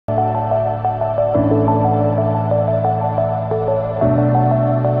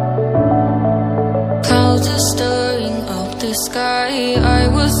the sky. I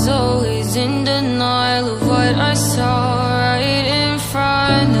was always in denial of what I saw right in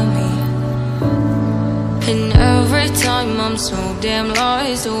front of me. And every time I'm so damn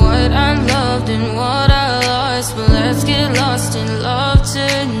lost to what I loved and what I lost. But let's get lost in love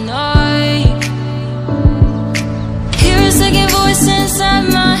tonight. Hear a second voice inside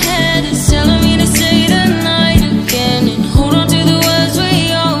my head, it's telling me to stay the night again, and hold on to the words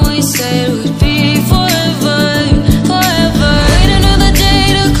we always said would be forever, forever. Wait another day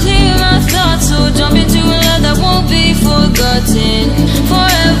to clear my thoughts, so jump into a love that won't be forgotten.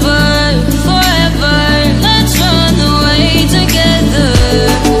 Forever, forever, let's run away together.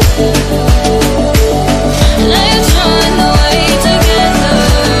 Let's run away together.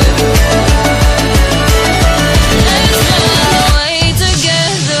 Let's run away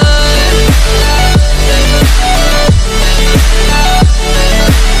together.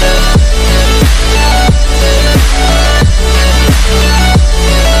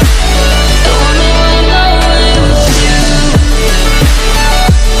 I wanna run away with you.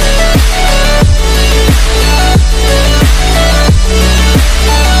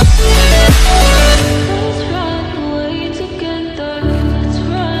 Let's run away together. Let's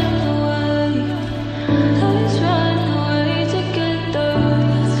run away. Let's run away together.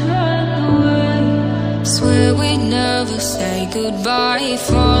 Let's run away. Swear we never say goodbye.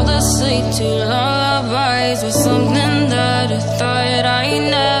 Fall asleep to lullabies with something that I thought I'd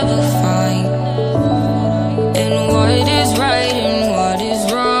never find. And what is right and what is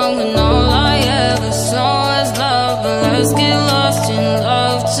wrong, and all I ever saw was love. But let's get lost in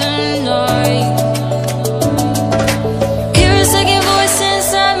love tonight. Hear a second voice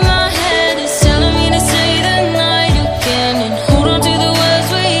inside my head, it's telling me to stay the night again, and hold on to the words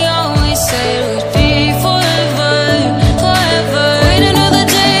we always said would be forever, forever. Wait another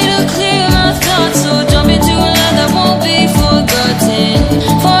day to clear my thoughts, so jump into a love that won't be forgotten.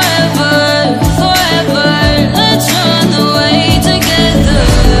 Forever, forever, let's run away together.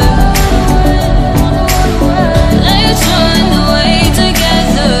 Let's run away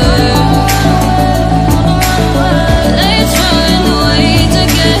together. Let's run away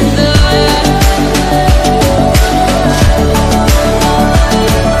together. Let's run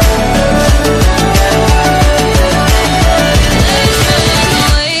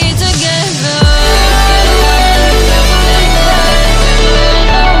away together.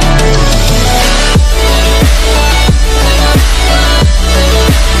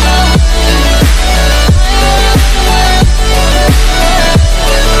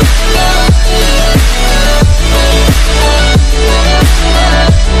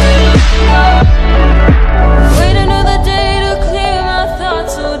 Wait another day to clear my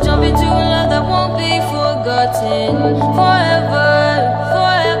thoughts, so jump into a love that won't be forgotten. Forever,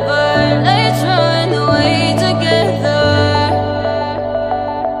 forever, let's run away together.